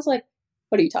 And I was like,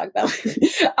 what are you talking about?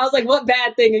 I was like, what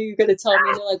bad thing are you going to tell me?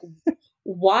 And they're like,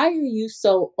 why are you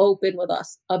so open with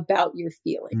us about your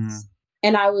feelings?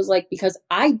 And I was like, because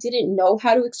I didn't know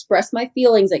how to express my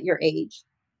feelings at your age.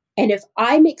 And if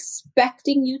I'm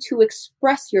expecting you to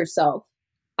express yourself,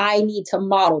 I need to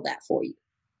model that for you.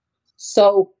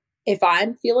 So if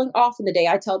I'm feeling off in the day,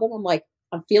 I tell them, I'm like,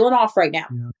 I'm feeling off right now,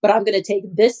 but I'm going to take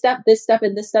this step,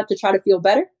 and this step to try to feel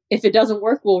better. If it doesn't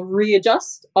work, we'll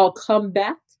readjust. I'll come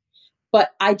back. But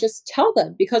I just tell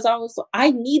them because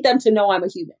I need them to know I'm a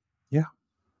human. Yeah.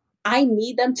 I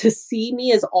need them to see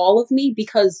me as all of me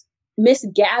because Miss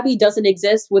Gabby doesn't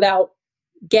exist without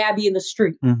Gabby in the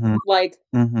street. Like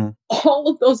all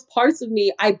of those parts of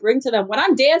me I bring to them. When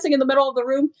I'm dancing in the middle of the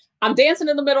room, I'm dancing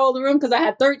in the middle of the room because I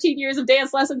had 13 years of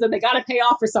dance lessons and they got to pay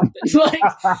off for something. Like,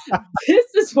 this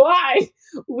is why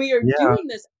we are doing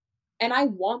this. And I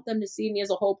want them to see me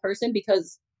as a whole person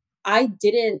because I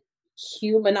didn't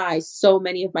humanize so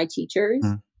many of my teachers.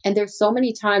 And there's so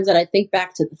many times that I think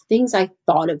back to the things I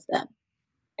thought of them.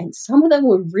 And some of them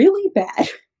were really bad.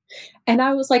 And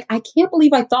I was like, I can't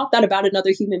believe I thought that about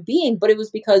another human being. But it was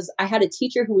because I had a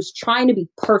teacher who was trying to be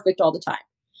perfect all the time.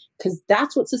 Because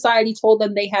that's what society told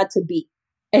them they had to be.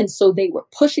 And so they were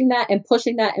pushing that and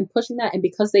pushing that and pushing that. And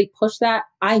because they pushed that,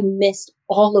 I missed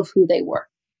all of who they were.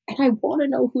 And I want to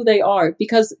know who they are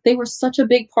because they were such a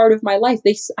big part of my life.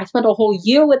 I spent a whole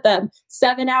year with them,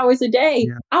 7 hours a day.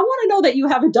 Yeah. I want to know that you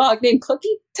have a dog named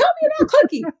Cookie. Tell me about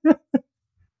Cookie.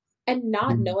 And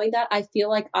not knowing that, I feel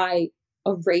like I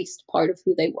erased part of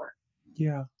who they were.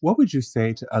 Yeah. What would you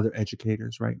say to other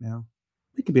educators right now?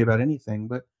 It could be about anything,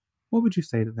 but what would you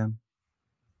say to them?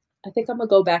 I think I'm going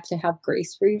to go back to have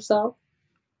grace for yourself.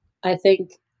 I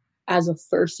think as a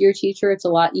first year teacher, it's a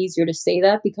lot easier to say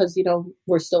that because,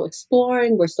 we're still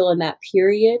exploring, we're still in that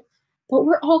period, but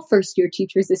we're all first year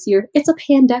teachers this year. It's a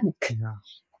pandemic. Yeah.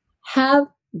 Have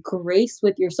grace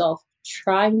with yourself.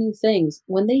 Try new things.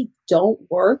 When they don't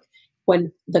work,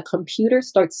 when the computer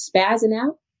starts spazzing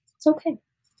out, it's okay.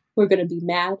 We're going to be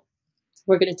mad.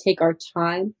 We're going to take our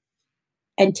time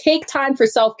and take time for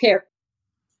self-care.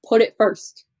 Put it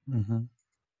first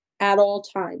at all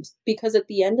times. Because at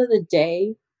the end of the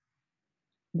day,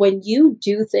 when you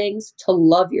do things to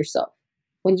love yourself,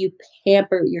 when you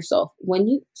pamper yourself,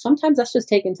 sometimes that's just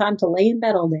taking time to lay in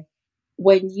bed all day.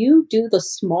 When you do the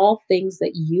small things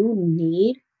that you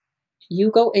need,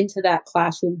 you go into that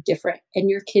classroom different and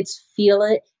your kids feel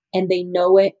it and they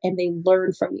know it and they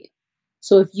learn from you.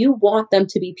 So if you want them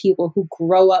to be people who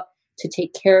grow up to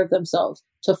take care of themselves,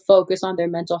 to focus on their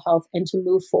mental health and to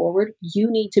move forward,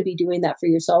 you need to be doing that for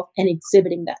yourself and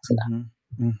exhibiting that to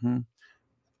them.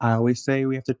 I always say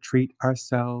we have to treat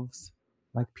ourselves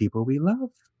like people we love.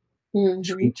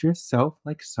 Treat yourself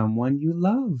like someone you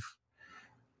love.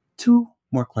 2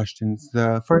 more questions.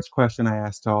 The first question I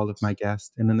asked all of my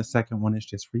guests, and then the second one is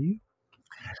just for you.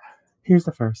 Here's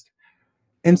the first.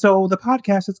 And so the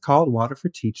podcast is called Water for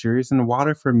Teachers, and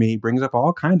water for me brings up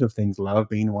all kinds of things, love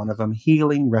being one of them,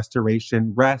 healing,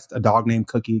 restoration, rest, a dog named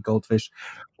Cookie, goldfish.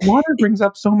 Water brings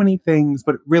up so many things,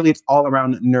 but really it's all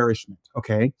around nourishment,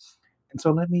 okay? And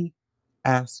so let me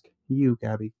ask you,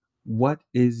 Gabby, what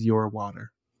is your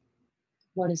water?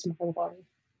 What is my water?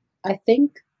 I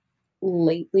think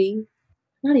lately,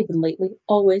 not even lately,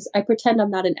 always, I pretend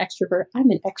I'm not an extrovert. I'm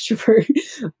an extrovert.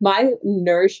 My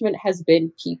nourishment has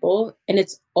been people, and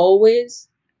it's always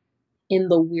in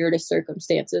the weirdest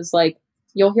circumstances. Like,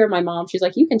 you'll hear my mom, she's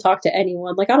like, you can talk to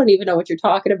anyone. Like, I don't even know what you're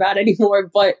talking about anymore,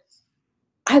 but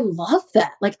I love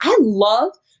that. Like, I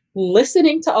love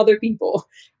listening to other people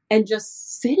and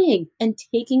just sitting and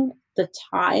taking the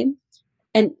time.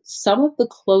 And some of the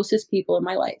closest people in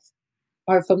my life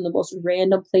are from the most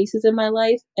random places in my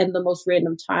life and the most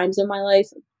random times in my life.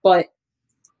 But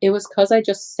it was because I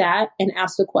just sat and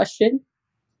asked a question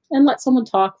and let someone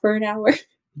talk for an hour.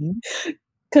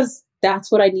 Because that's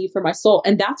what I need for my soul.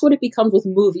 And that's what it becomes with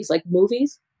movies. Like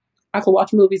movies, I could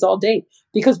watch movies all day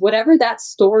because whatever that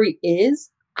story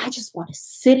is, I just want to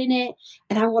sit in it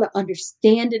and I want to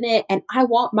understand in it. And I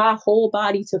want my whole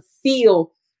body to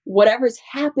feel whatever's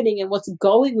happening and what's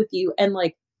going with you. And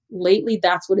like lately,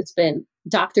 that's what it's been.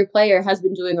 Dr. Player has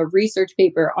been doing a research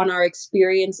paper on our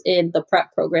experience in the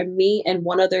prep program, me and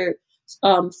one other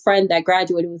friend that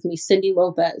graduated with me, Cindy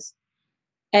Lopez.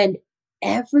 And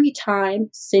every time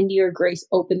Cindy or Grace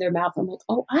open their mouth, I'm like,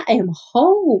 oh, I am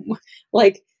home.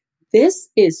 Like, this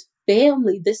is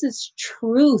family. This is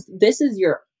truth. This is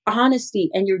your honesty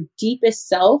and your deepest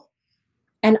self.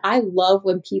 And I love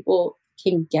when people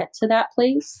can get to that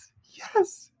place.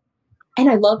 Yes. And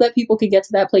I love that people can get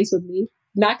to that place with me.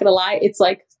 Not going to lie. It's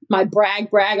like my brag.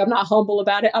 I'm not humble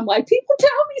about it. I'm like, people tell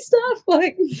me stuff.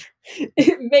 Like,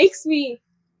 it makes me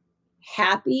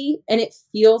happy and it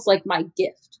feels like my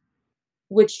gift,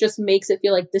 which just makes it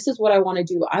feel like this is what I want to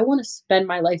do. I want to spend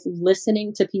my life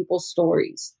listening to people's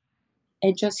stories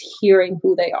and just hearing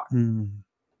who they are.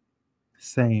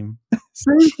 Same.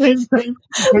 Same.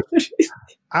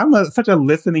 I'm such a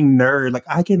listening nerd. Like,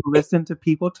 I can listen to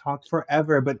people talk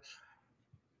forever, but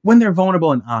when they're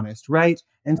vulnerable and honest, right?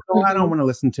 And so I don't want to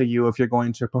listen to you if you're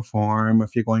going to perform,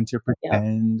 if you're going to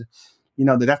pretend. You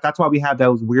know, that's why we have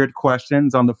those weird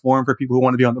questions on the forum for people who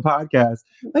want to be on the podcast.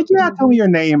 Like, yeah, tell me your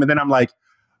name. And then I'm like,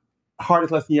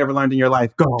 hardest lesson you ever learned in your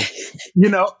life, go. You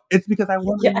know, it's because I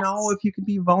want to know if you can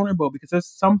be vulnerable, because there's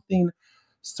something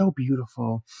so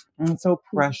beautiful and so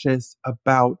precious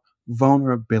about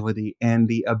vulnerability and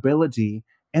the ability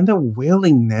and the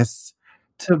willingness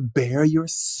to bare your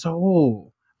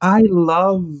soul. I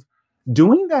love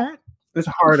doing that. It's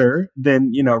harder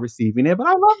than, receiving it, but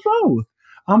I love both.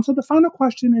 So the final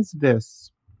question is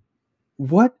this: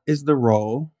 what is the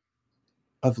role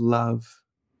of love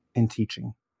in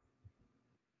teaching?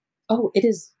 Oh, it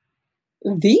is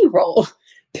the role.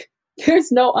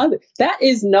 There's no other. That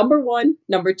is number one,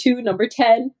 number two, number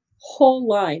 10, whole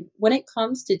line. When it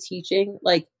comes to teaching,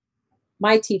 like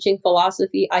my teaching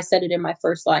philosophy, I said it in my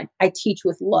first line. I teach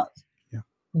with love. Yeah.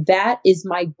 That is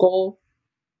my goal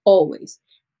always.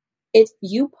 If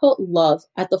you put love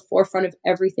at the forefront of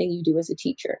everything you do as a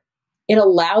teacher, it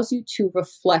allows you to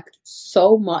reflect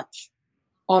so much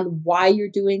on why you're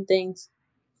doing things,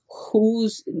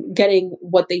 who's getting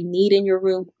what they need in your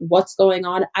room, what's going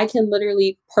on. I can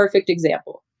literally, perfect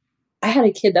example. I had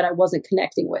a kid that I wasn't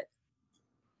connecting with.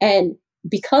 And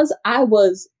because I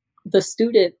was the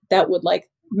student that would like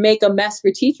make a mess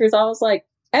for teachers, I was like,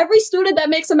 every student that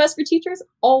makes a mess for teachers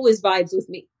always vibes with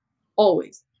me.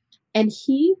 Always. And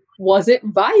he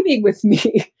wasn't vibing with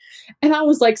me. And I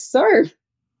was like, sir,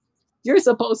 you're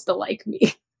supposed to like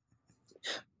me.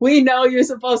 We know you're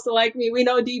supposed to like me. We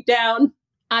know deep down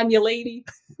I'm your lady.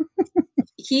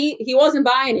 He wasn't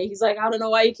buying it. He's like, I don't know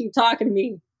why you keep talking to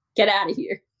me. Get out of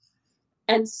here.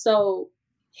 And so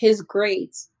his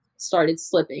grades started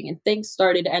slipping and things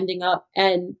started ending up.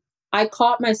 And I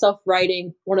caught myself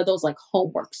writing one of those like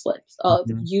homework slips of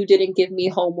you didn't give me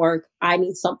homework. I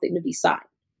need something to be signed.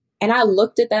 And I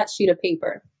looked at that sheet of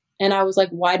paper and I was like,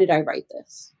 why did I write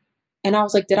this? And I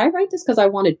was like, did I write this because I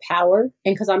wanted power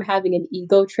and because I'm having an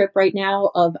ego trip right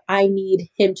now of I need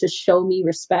him to show me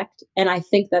respect. And I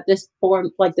think that this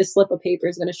form, like this slip of paper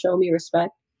is going to show me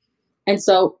respect. And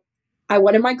so I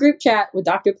went in my group chat with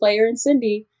Dr. Player and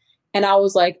Cindy and I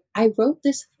was like, I wrote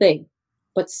this thing,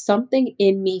 but something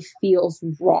in me feels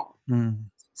wrong.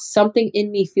 Something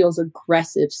in me feels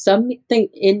aggressive. Something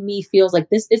in me feels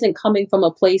like this isn't coming from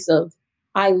a place of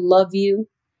I love you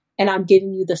and I'm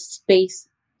giving you the space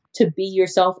to be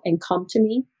yourself and come to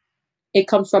me. It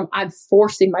comes from I'm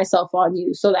forcing myself on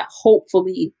you so that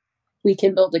hopefully we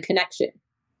can build a connection.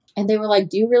 And they were like,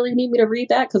 do you really need me to read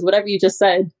that? Because whatever you just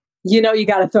said, you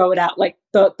got to throw it out, like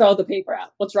throw the paper out.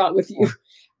 What's wrong with you?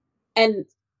 And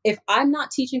if I'm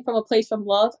not teaching from a place from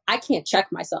love, I can't check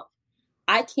myself.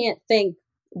 I can't think,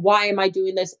 why am I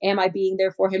doing this? Am I being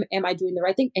there for him? Am I doing the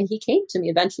right thing? And he came to me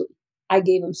eventually. I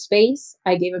gave him space.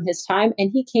 I gave him his time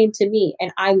and he came to me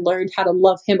and I learned how to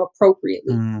love him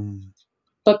appropriately.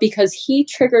 But because he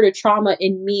triggered a trauma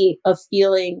in me of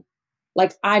feeling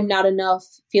like I'm not enough,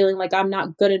 feeling like I'm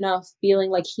not good enough, feeling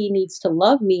like he needs to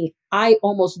love me, I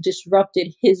almost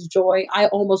disrupted his joy. I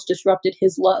almost disrupted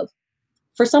his love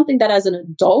for something that as an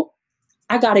adult,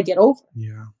 I got to get over.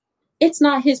 Yeah. It's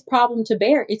not his problem to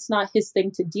bear. It's not his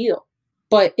thing to deal.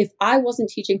 But if I wasn't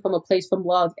teaching from a place from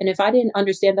love, and if I didn't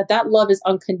understand that that love is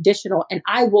unconditional and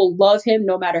I will love him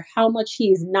no matter how much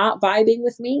he is not vibing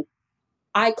with me,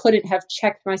 I couldn't have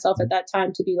checked myself at that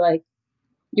time to be like,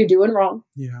 you're doing wrong.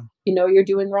 Yeah. You know you're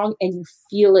doing wrong and you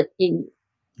feel it in you.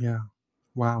 Yeah.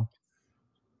 Wow.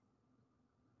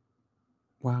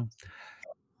 Wow.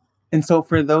 And so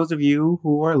for those of you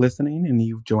who are listening and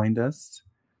you've joined us,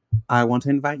 I want to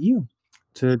invite you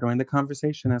to join the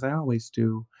conversation as I always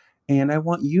do. And I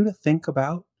want you to think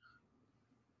about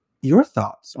your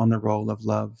thoughts on the role of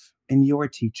love in your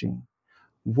teaching.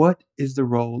 What is the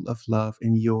role of love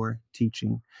in your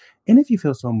teaching? And if you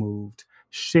feel so moved,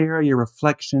 share your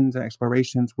reflections and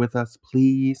explorations with us,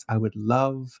 please. I would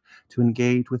love to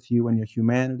engage with you and your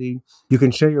humanity. You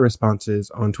can share your responses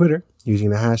on Twitter using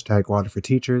the hashtag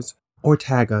Water4Teachers or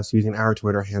tag us using our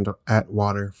Twitter handle at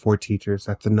Water4Teachers.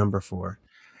 That's the number 4.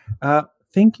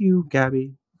 Thank you,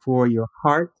 Gabby, for your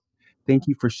heart. Thank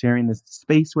you for sharing this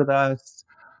space with us.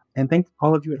 And thank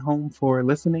all of you at home for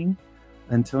listening.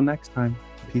 Until next time.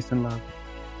 Peace and love.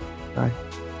 Bye.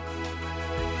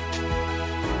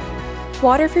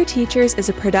 Water for Teachers is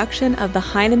a production of the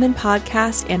Heinemann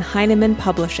Podcast and Heinemann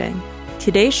Publishing.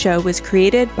 Today's show was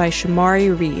created by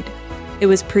Shamari Reed. It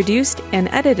was produced and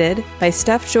edited by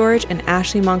Steph George and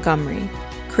Ashley Montgomery.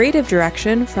 Creative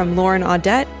direction from Lauren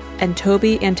Audette and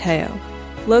Toby Anteo.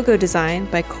 Logo design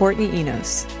by Courtney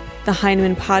Enos. The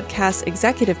Heinemann Podcast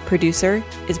executive producer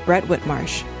is Brett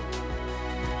Whitmarsh.